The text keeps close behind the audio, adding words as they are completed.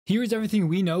Here's everything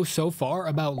we know so far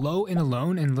about Low and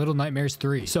Alone in Little Nightmares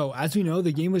 3. So as we know,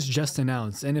 the game was just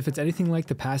announced, and if it's anything like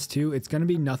the past two, it's going to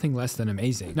be nothing less than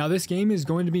amazing. Now this game is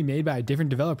going to be made by a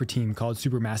different developer team called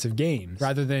Supermassive Games,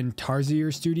 rather than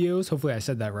Tarsier Studios, hopefully I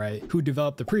said that right, who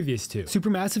developed the previous two.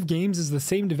 Supermassive Games is the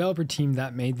same developer team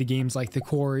that made the games like The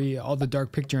Quarry, all the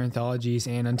Dark Picture anthologies,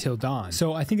 and Until Dawn.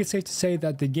 So I think it's safe to say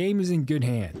that the game is in good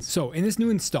hands. So in this new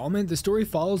installment, the story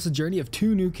follows the journey of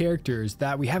two new characters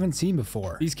that we haven't seen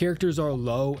before. These characters are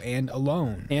Low and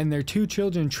Alone, and their two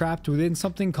children trapped within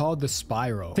something called the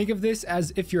Spiral. Think of this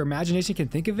as if your imagination can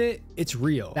think of it, it's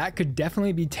real. That could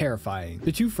definitely be terrifying.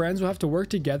 The two friends will have to work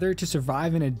together to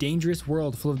survive in a dangerous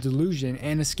world full of delusion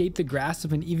and escape the grasp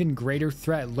of an even greater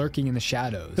threat lurking in the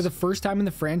shadows. For the first time in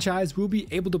the franchise, we'll be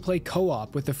able to play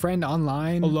co-op with a friend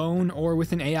online, alone, or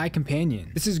with an AI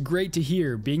companion. This is great to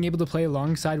hear. Being able to play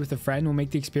alongside with a friend will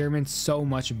make the experience so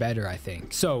much better, I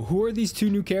think. So who are these two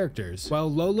new characters?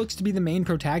 Well, Low looks to be the main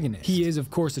protagonist. He is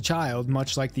of course a child,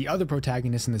 much like the other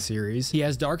protagonists in the series. He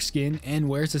has dark skin and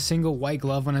wears a single white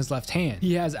glove on his left hand.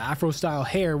 He has afro style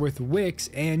hair with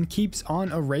wicks and keeps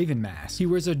on a raven mask. He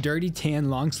wears a dirty tan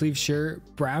long sleeve shirt,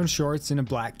 brown shorts, and a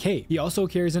black cape. He also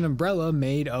carries an umbrella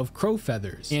made of crow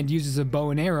feathers and uses a bow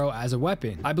and arrow as a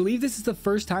weapon. I believe this is the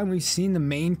first time we've seen the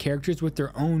main characters with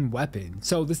their own weapon,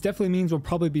 so this definitely means we'll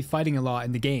probably be fighting a lot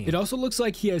in the game. It also looks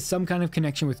like he has some kind of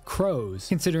connection with crows,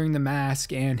 considering the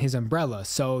mask and his umbrella,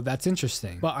 so that's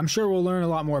interesting. But I'm sure we'll learn a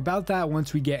lot more about that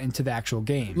once we get into the actual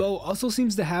game. Low also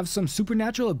seems to have some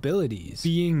supernatural abilities,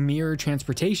 being mirror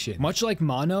transportation. Much like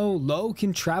Mono, Low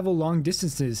can travel long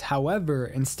distances. However,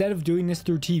 instead of doing this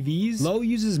through TVs, Low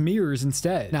uses mirrors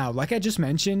instead. Now, like I just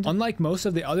mentioned, unlike most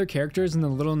of the other characters in the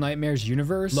Little Nightmares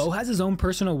universe, Low has his own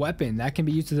personal weapon that can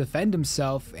be used to defend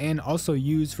himself and also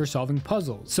used for solving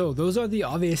puzzles. So those are the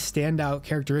obvious standout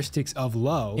characteristics of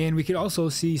Low, and we could also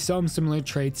see some similar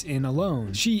traits in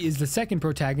Alone. She is the second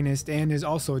protagonist and is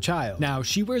also a child. Now,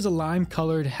 she wears a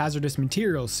lime-colored hazardous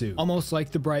material suit, almost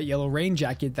like the bright yellow rain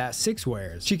jacket that Six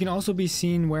wears. She can also be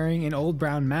seen wearing an old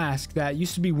brown mask that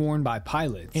used to be worn by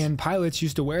pilots, and pilots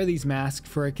used to wear these masks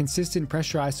for a consistent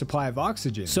pressurized supply of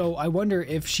oxygen. So I wonder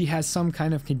if she has some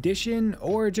kind of condition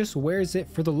or just wears it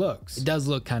for the looks. It does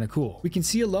look kind of cool. We can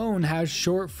see Alone has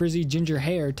short frizzy ginger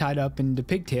hair tied up into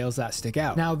pigtails that stick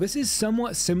out. Now, this is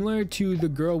somewhat similar to the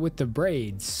girl with the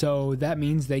braids, so that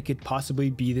means they could possibly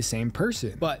be the same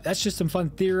person. But that's just some fun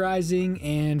theorizing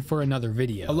and for another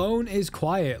video. Alone is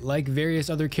quiet like various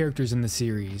other characters in the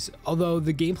series, although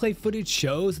the gameplay footage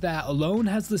shows that Alone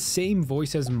has the same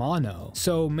voice as Mono,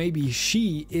 so maybe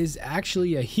she is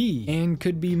actually a he and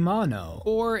could be Mono,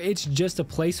 or it's just a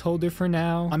placeholder for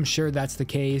now. I'm sure that's the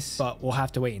case, but we'll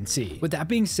have to wait and see. With that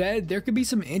being said, there could be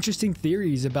some interesting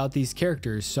theories about these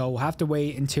characters, so we'll have to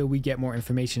wait until we get more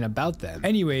information about them.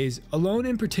 Anyways, Alone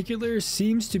in particular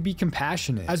seems to be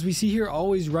compassionate, as we see here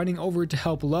always running over to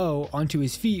help Low onto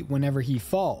his feet whenever he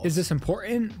falls. Is this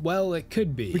important? Well, it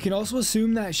could be. We can also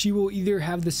assume that she will either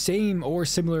have the same or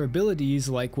similar abilities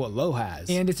like what Low has.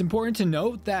 And it's important to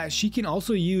note that she can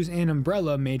also use an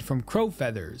umbrella made from crow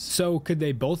feathers. So could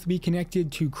they both be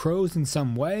connected to crows in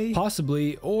some way?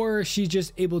 Possibly, or she's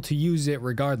just able to use it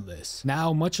regardless.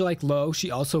 Now, much like Low, she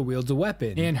also wields a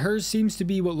weapon, and hers seems to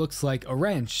be what looks like a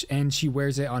wrench, and she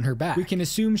wears it on her back. We can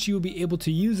assume she will be able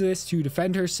to use this to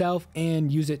defend herself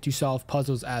and use it to solve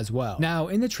puzzles as well. Now,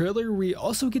 in the trailer, we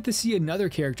also get to see another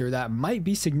character that might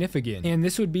be significant, and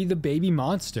this would be the baby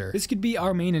monster. This could be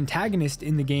our main antagonist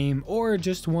in the game, or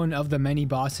just one of the many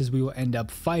bosses we will end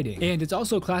up fighting. And it's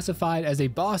also classified as a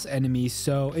boss enemy,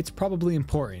 so it's probably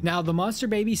important. Now, the monster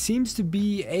baby seems to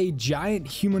be a giant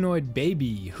humanoid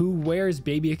baby who wears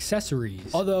baby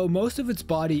accessories, although most of its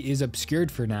body is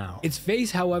obscured for now. Its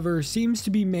face, however, seems to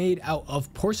be made out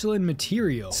of porcelain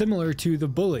material, similar to the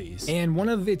bullies, and one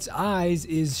of its eyes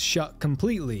is shut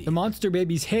completely. The monster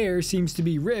baby's hair seems to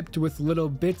be ripped with little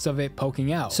bits of it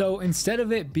poking out. So instead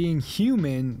of it being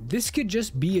human, this could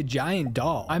just be a giant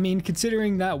doll. I mean,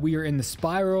 considering that we are in the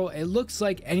Spiral, it looks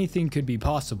like anything could be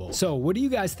possible. So what do you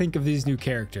guys think of these new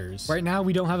characters? Right now,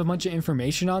 we don't have a bunch of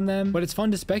information on them, but it's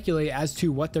fun to speculate as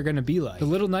to what they're going to be like. The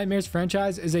Little Nightmares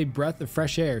franchise is a breath of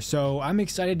fresh air, so I'm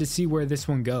excited to see where this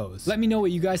one goes. Let me know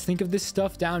what you guys think of this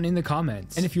stuff down in the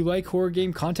comments. And if you like horror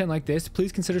game content like this,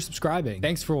 please consider subscribing.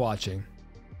 Thanks for watching.